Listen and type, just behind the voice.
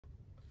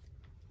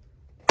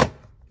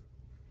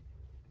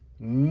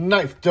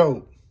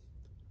Knifedope.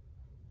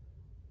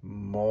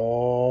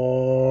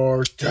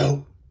 More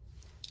dope.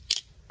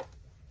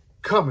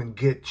 Come and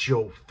get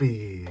your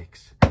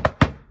fix.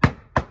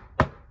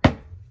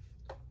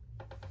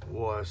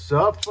 What's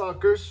up,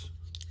 fuckers?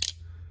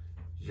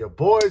 Your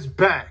boy's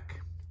back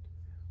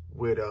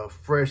with a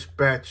fresh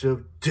batch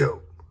of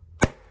dope.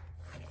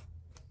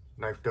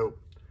 Knifedope.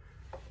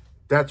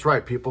 That's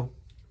right, people.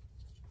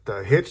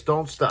 The hits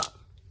don't stop.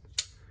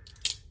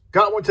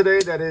 Got one today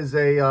that is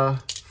a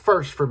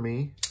first for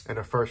me and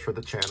a first for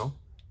the channel.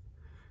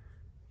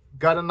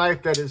 Got a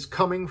knife that is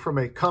coming from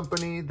a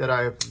company that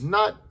I have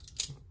not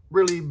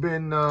really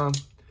been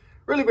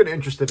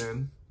interested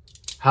in.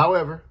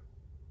 However,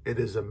 it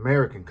is an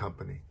American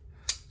company,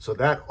 so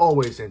that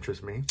always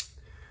interests me.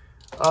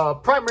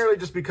 Primarily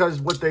just because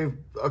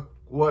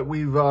what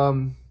we've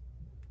known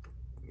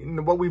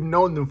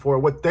them for,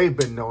 what they've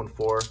been known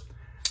for,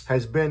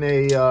 has been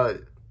a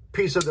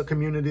piece of the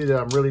community that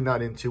I'm really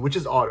not into, which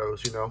is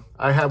autos. You know,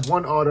 I have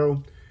one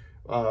auto,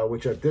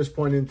 which at this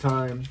point in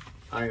time,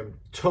 I am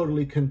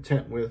totally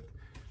content with.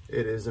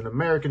 It is an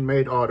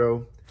American-made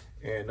auto,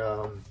 and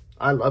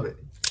I love it.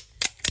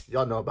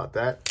 Y'all know about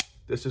that.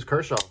 This is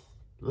Kershaw.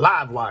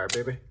 Live wire,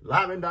 baby.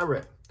 Live and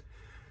direct.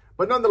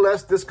 But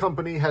nonetheless, this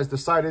company has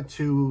decided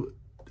to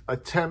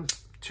attempt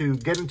to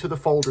get into the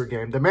folder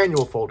game, the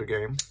manual folder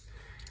game.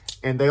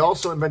 And they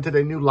also invented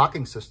a new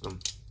locking system.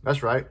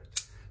 That's right.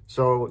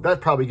 So that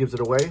probably gives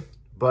it away.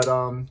 But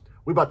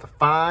we're about to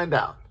find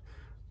out.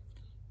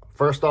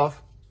 First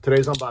off,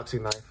 today's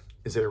unboxing knife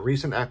is a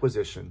recent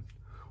acquisition.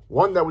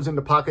 One that was in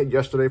the pocket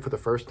yesterday for the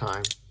first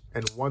time.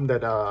 And one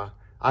that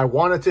I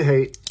wanted to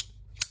hate,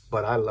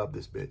 but I love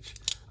this bitch.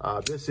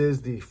 This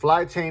is the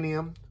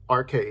Flytanium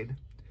Arcade.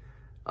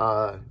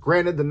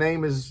 Granted, the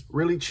name is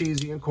really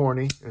cheesy and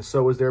corny, and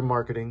so is their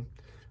marketing.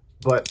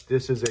 But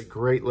this is a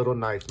great little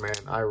knife, man.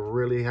 I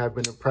really have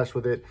been impressed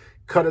with it.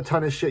 Cut a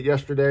ton of shit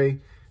yesterday.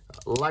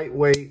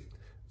 Lightweight,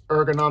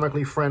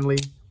 ergonomically friendly.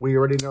 We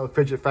already know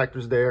fidget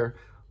factor's there.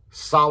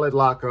 Solid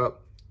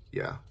lockup.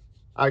 Yeah,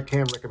 I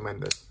can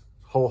recommend this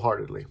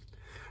wholeheartedly.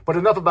 But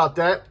enough about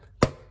that.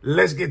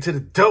 Let's get to the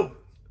dope.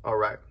 All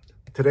right.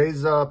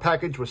 Today's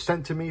package was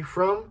sent to me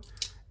from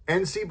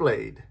NC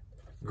Blade.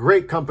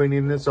 Great company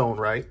in its own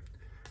right.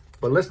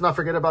 But let's not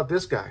forget about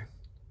this guy.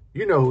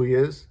 You know who he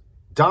is.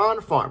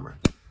 Don Farmer,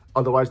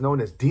 otherwise known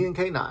as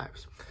D&K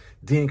Knives.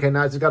 D&K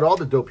Knives has got all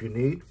the dope you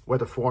need,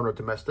 whether foreign or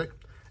domestic.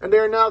 And they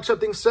are now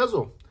accepting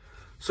Sezzle.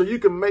 So you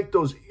can make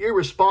those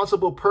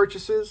irresponsible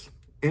purchases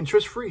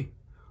interest-free.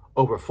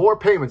 Over 4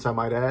 payments, I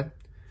might add.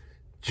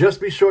 Just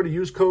be sure to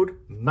use code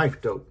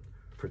Knifedope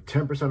for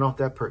 10% off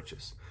that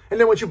purchase. And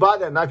then once you buy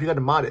that knife, you got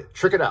to mod it,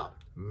 trick it out,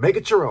 make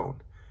it your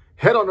own.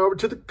 Head on over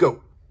to the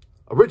GOAT,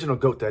 original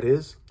GOAT that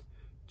is.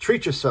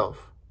 Treat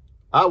yourself.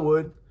 I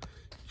would.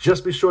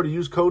 Just be sure to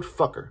use code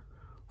FUCKER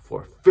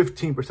for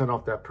 15%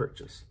 off that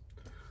purchase.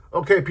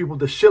 Okay, people,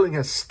 the shilling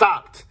has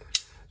stopped.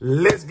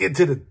 Let's get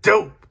to the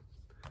dope.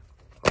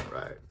 All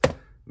right.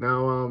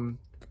 Now,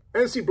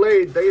 NC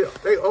Blade,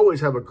 they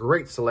always have a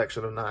great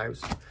selection of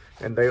knives.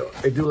 And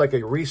they do like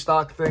a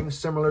restock thing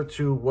similar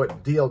to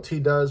what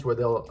DLT does, where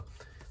they'll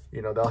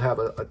have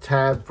a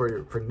tab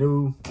for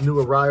new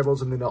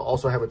arrivals, and then they'll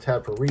also have a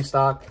tab for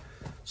restock.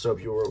 So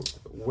if you were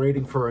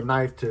waiting for a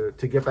knife to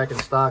get back in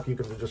stock, you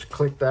can just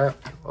click that.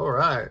 All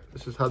right,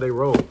 this is how they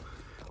roll.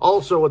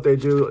 Also, what they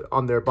do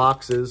on their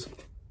boxes,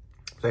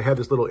 they have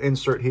this little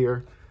insert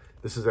here.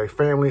 This is a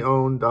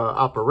family-owned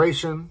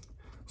operation,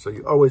 so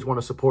you always want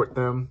to support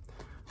them.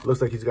 Looks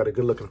like he's got a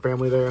good-looking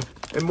family there.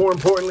 And more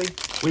importantly,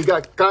 we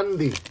got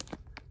candy.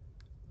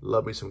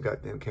 Love me some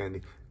goddamn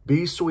candy.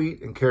 Be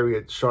sweet and carry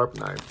a sharp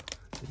knife.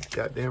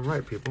 Goddamn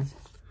right, people.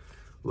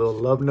 A little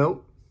love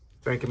note,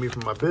 thanking me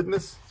for my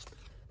business.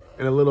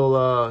 And a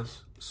little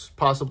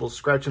possible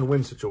scratch and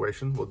win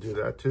situation. We'll do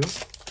that too.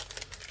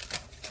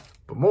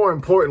 But more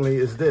importantly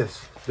is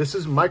this. This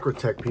is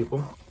Microtech,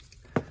 people.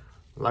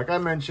 Like I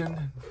mentioned,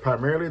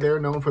 primarily they're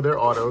known for their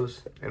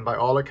autos. And by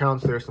all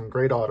accounts, there's some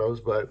great autos.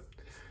 But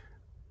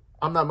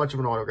I'm not much of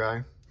an auto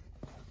guy.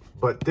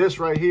 But this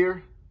right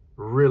here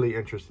really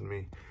interested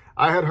me.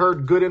 I had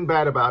heard good and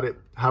bad about it.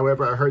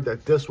 However, I heard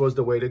that this was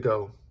the way to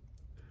go.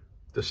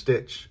 The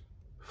Stitch.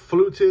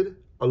 Fluted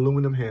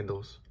aluminum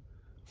handles.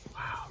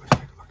 Wow, let's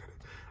take a look at it.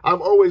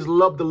 I've always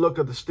loved the look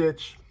of the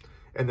Stitch.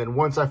 And then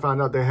once I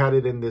found out they had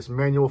it in this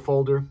manual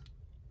folder,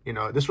 you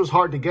know, this was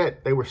hard to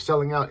get. They were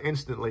selling out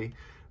instantly.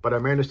 But I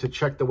managed to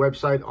check the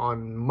website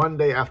on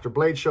Monday after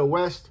Blade Show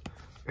West,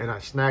 and I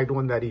snagged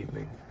one that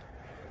evening.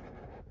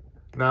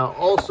 Now,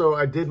 also,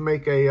 I did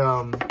make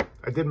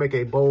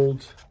a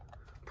bold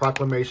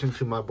proclamation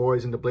to my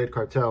boys in the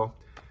Thebladecartel.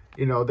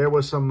 You know, there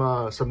was some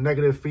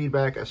negative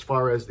feedback as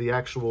far as the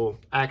actual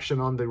action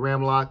on the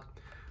Ram-Lok.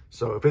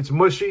 So if it's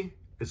mushy,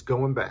 it's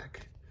going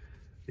back.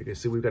 You can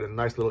see we've got a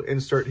nice little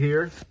insert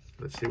here.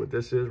 Let's see what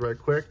this is right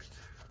quick.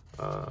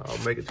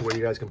 I'll make it to where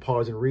you guys can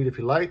pause and read if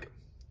you like.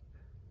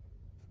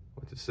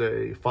 What to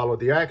say? Follow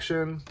the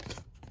action.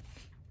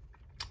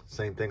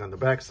 Same thing on the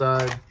back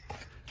side.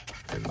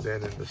 And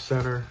then in the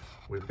center,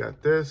 we've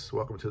got this.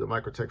 Welcome to the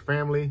Microtech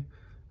family.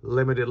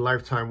 Limited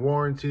lifetime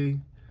warranty.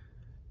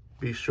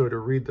 Be sure to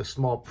read the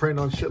small print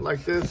on shit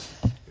like this,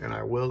 and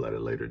I will at a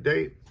later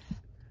date.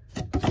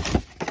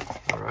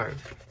 All right,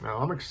 now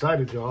I'm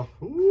excited, y'all.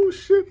 Ooh,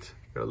 shit.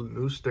 Got a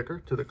new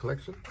sticker to the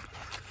collection.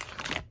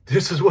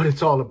 This is what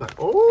it's all about.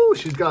 Oh,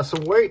 she's got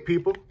some weight,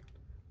 people.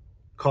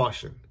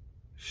 Caution,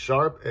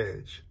 sharp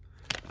edge.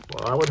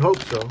 Well, I would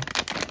hope so.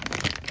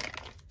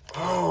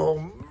 Oh,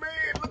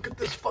 man, look at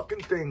this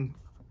fucking thing.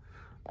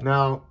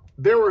 Now,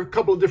 there were a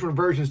couple of different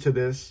versions to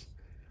this,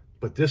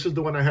 but this is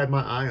the one I had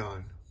my eye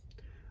on.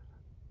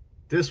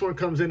 This one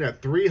comes in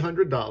at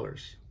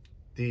 $300.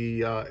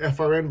 The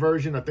FRN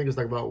version, I think, is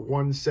like about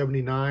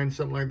 $179,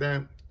 something like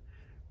that.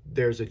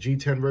 There's a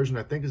G10 version,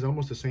 I think, is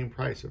almost the same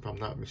price, if I'm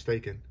not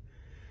mistaken.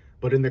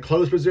 But in the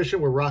closed position,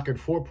 we're rocking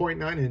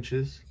 4.9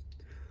 inches.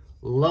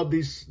 Love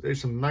these.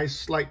 There's some nice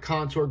slight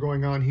contour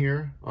going on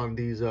here on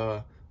these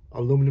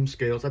aluminum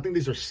scales. I think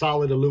these are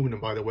solid aluminum,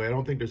 by the way. I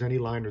don't think there's any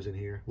liners in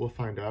here. We'll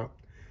find out.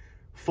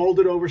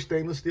 Folded over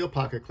stainless steel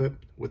pocket clip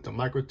with the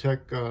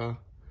Microtech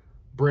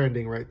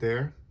branding right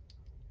there.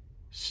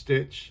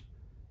 Stitch,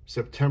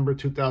 September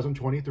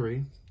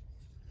 2023.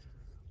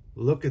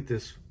 Look at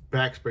this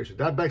backspacer.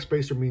 That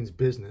backspacer means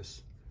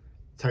business.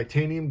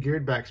 Titanium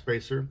geared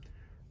backspacer.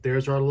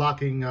 There's our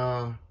locking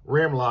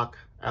Ram-Lok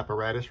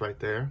apparatus right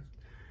there.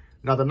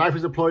 Now the knife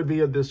is deployed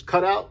via this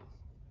cutout.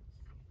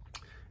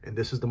 And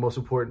this is the most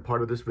important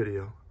part of this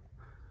video.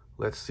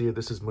 Let's see if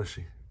this is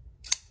mushy.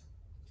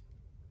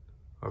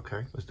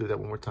 Okay, let's do that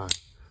one more time.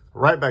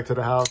 Right back to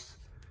the house.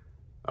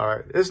 All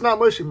right, it's not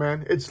mushy,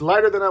 man. It's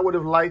lighter than I would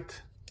have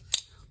liked,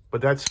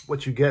 but that's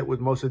what you get with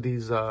most of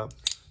these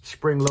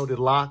spring-loaded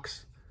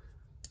locks.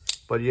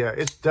 But yeah,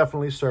 it's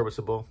definitely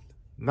serviceable.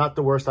 Not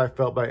the worst I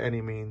felt by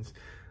any means.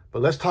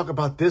 But let's talk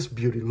about this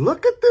beauty.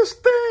 Look at this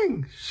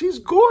thing. She's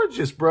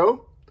gorgeous,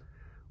 bro.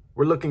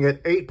 We're looking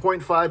at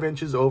 8.5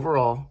 inches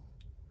overall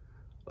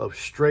of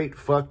straight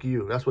fuck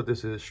you. That's what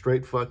this is,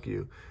 straight fuck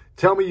you.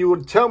 Tell me you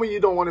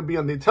don't want to be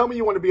on the, tell me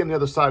you want to be on the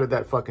other side of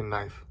that fucking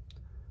knife.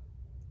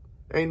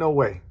 Ain't no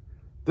way.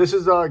 This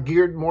is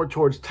geared more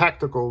towards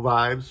tactical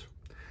vibes.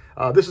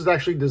 This is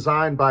actually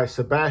designed by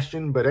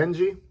Sebastian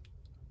Berengi,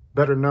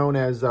 better known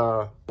as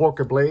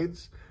Borka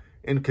Blades,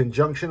 in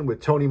conjunction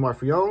with Tony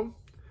Marfione.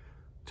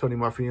 Tony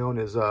Marfione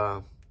is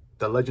the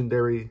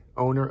legendary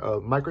owner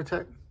of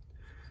Microtech.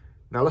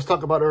 Now let's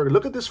talk about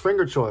look at this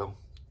finger choil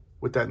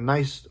with that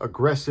nice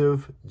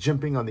aggressive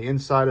jimping on the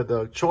inside of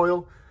the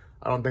choil.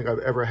 I don't think I've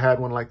ever had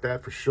one like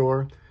that for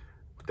sure.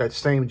 That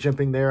same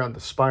jimping there on the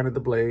spine of the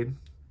blade.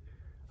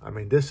 I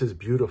mean, this is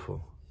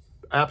beautiful.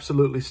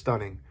 Absolutely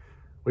stunning.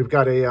 We've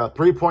got a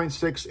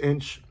 3.6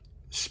 inch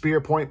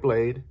spear point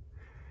blade.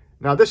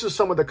 Now, this is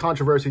some of the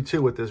controversy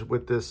too with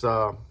this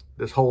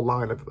whole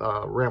line of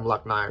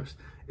Ram-Lok knives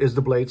is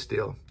the blade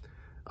steel.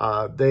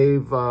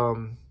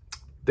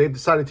 They've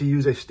decided to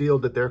use a steel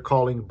that they're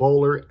calling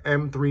Bowler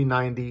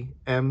M390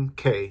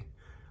 MK.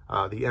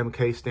 The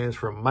MK stands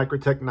for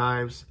Microtech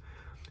Knives,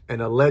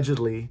 and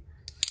allegedly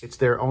it's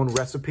their own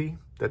recipe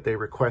that they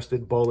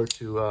requested Bowler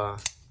to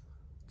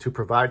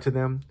provide to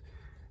them.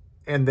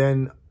 And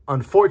then,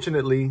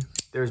 unfortunately,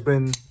 there's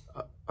been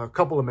a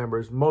couple of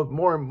members. More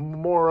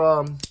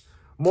known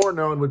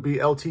would be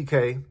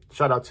LTK.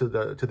 Shout out to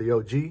the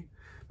OG,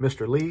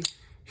 Mr. Lee.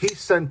 He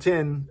sent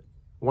in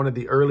one of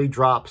the early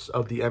drops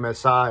of the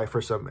MSI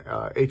for some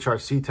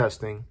HRC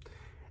testing,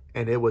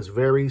 and it was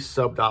very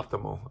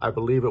suboptimal. I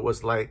believe it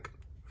was like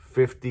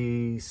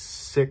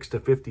 56 to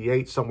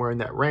 58, somewhere in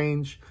that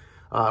range,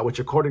 which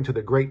according to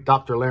the great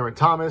Dr. Laren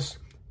Thomas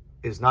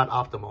is not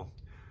optimal.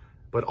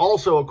 But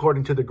also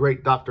according to the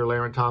great Dr.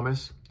 Laren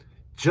Thomas,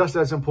 just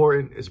as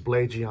important is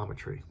blade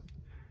geometry.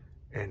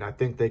 And I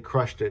think they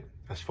crushed it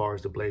as far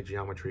as the blade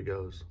geometry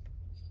goes.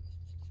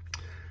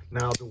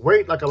 Now, the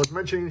weight, like I was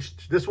mentioning,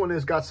 this one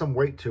has got some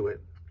weight to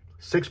it.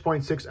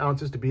 6.6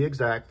 ounces to be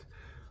exact.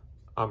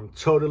 I'm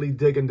totally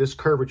digging this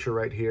curvature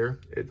right here.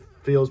 It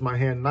feels my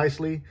hand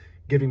nicely,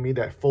 giving me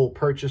that full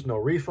purchase, no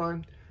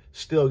refund.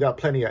 Still got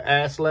plenty of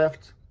ass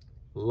left.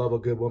 Love a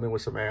good woman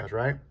with some ass,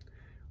 right?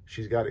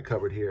 She's got it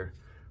covered here.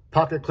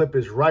 Pocket clip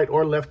is right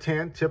or left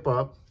hand, tip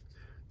up.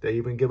 They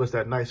even give us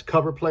that nice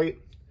cover plate.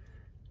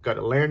 Got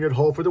a lanyard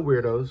hole for the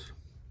weirdos.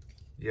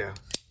 Yeah,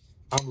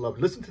 I'm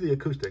loving. Listen to the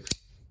acoustics.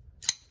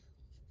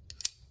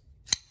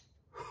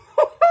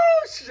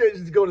 Shit,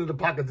 just going to the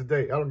pocket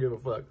today. I don't give a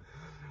fuck.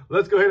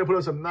 Let's go ahead and put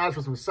up some knives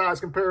for some size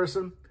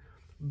comparison.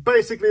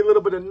 Basically, a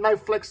little bit of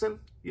knife flexing.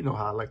 You know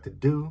how I like to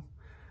do.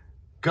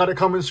 Got to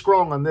come in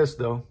strong on this,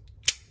 though.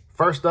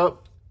 First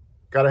up,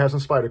 got to have some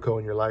Spyderco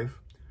in your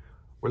life.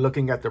 We're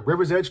looking at the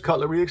River's Edge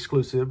Cutlery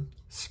exclusive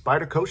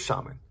Spyderco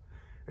Shaman.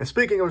 And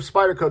speaking of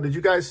Spyderco, did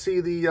you guys see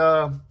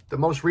the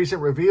most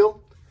recent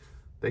reveal?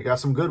 They got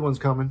some good ones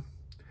coming.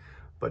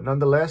 But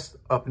nonetheless,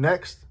 up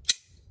next,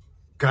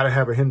 got to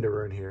have a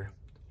Hinderer in here.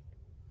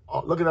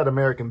 Oh, look at that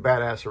American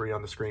badassery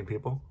on the screen,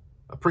 people.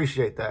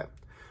 Appreciate that.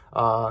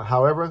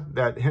 However,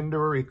 that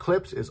Hinderer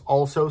Eclipse is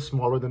also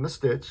smaller than the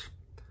Stitch.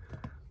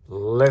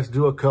 Let's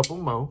do a couple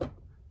more.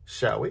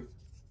 shall we?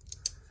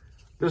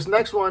 This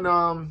next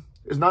one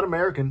is not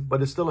American,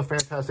 but it's still a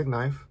fantastic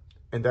knife.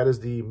 And that is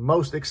the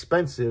most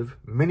expensive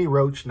mini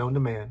roach known to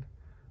man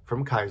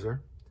from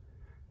Kaiser.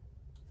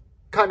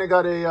 Kind of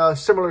got a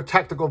similar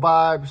tactical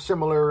vibe,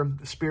 similar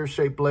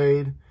spear-shaped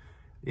blade,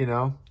 you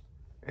know,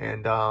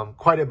 and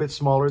quite a bit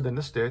smaller than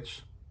the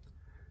Stitch.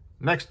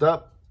 Next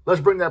up,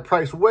 let's bring that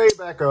price way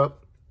back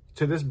up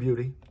to this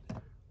beauty.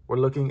 We're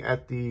looking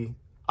at the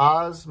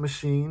Oz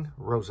Machine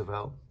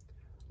Roosevelt,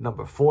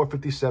 number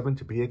 457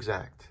 to be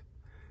exact,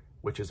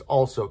 which is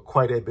also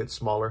quite a bit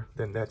smaller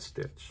than that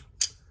Stitch.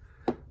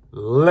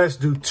 Let's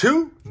do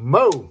two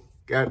more.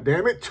 God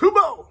damn it, two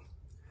more.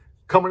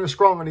 Coming in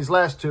strong on these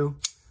last two.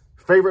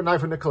 Favorite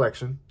knife in the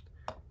collection.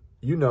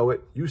 You know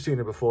it. You've seen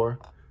it before.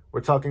 We're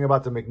talking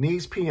about the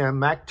McNeese PM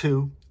Mac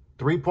 2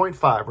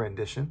 3.5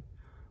 rendition,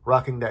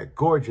 rocking that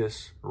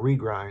gorgeous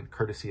regrind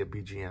courtesy of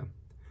BGM.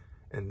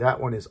 And that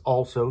one is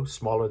also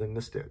smaller than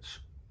the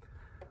Stitch.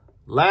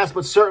 Last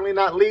but certainly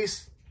not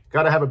least,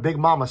 got to have a Big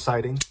Mama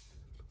sighting.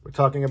 We're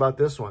talking about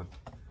this one,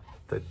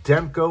 the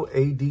Demko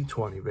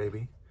AD20,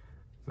 baby.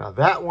 Now,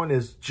 that one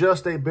is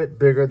just a bit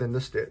bigger than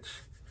the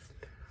Stitch.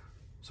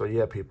 So,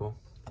 yeah, people,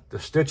 the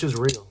Stitch is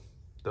real.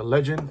 The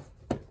legend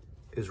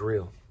is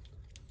real.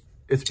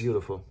 It's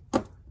beautiful.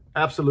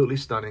 Absolutely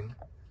stunning.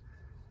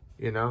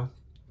 You know,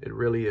 it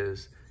really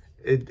is.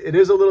 It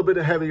is a little bit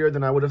heavier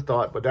than I would have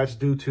thought, but that's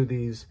due to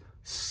these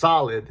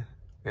solid,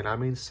 and I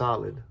mean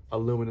solid,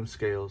 aluminum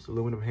scales,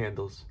 aluminum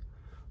handles.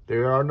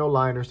 There are no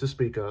liners to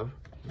speak of.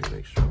 Let me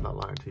make sure I'm not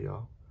lying to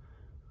y'all.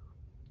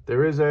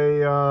 There is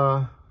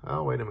a...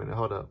 oh, wait a minute.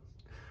 Hold up.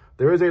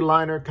 There is a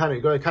liner. It kind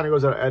of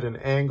goes at an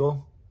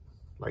angle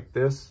like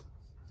this.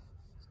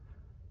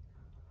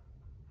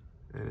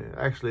 And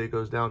actually, it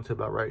goes down to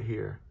about right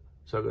here.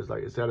 So it goes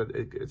like it's at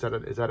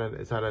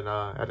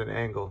an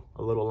angle.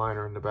 A little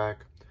liner in the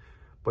back.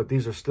 But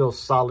these are still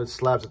solid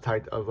slabs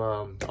of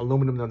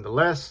aluminum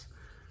nonetheless.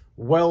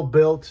 Well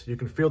built. You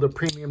can feel the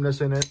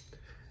premiumness in it.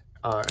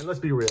 And let's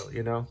be real.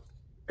 You know,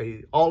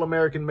 a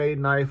all-American made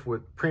knife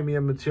with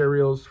premium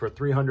materials for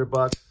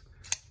 $300.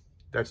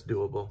 That's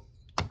doable,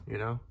 you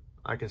know?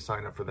 I can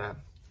sign up for that.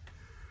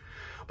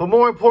 But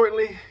more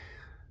importantly,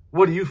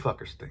 what do you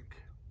fuckers think?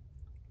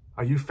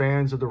 Are you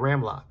fans of the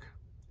Ram-Lok?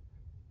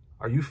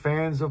 Are you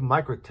fans of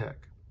Microtech?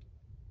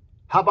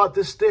 How about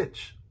this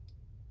Stitch?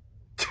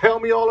 Tell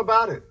me all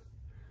about it.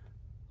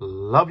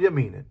 Love you,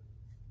 mean it.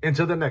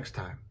 Until the next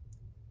time,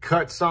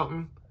 cut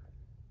something,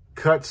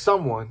 cut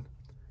someone,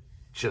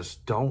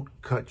 just don't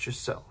cut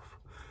yourself.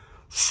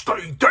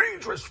 Stay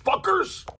dangerous, fuckers!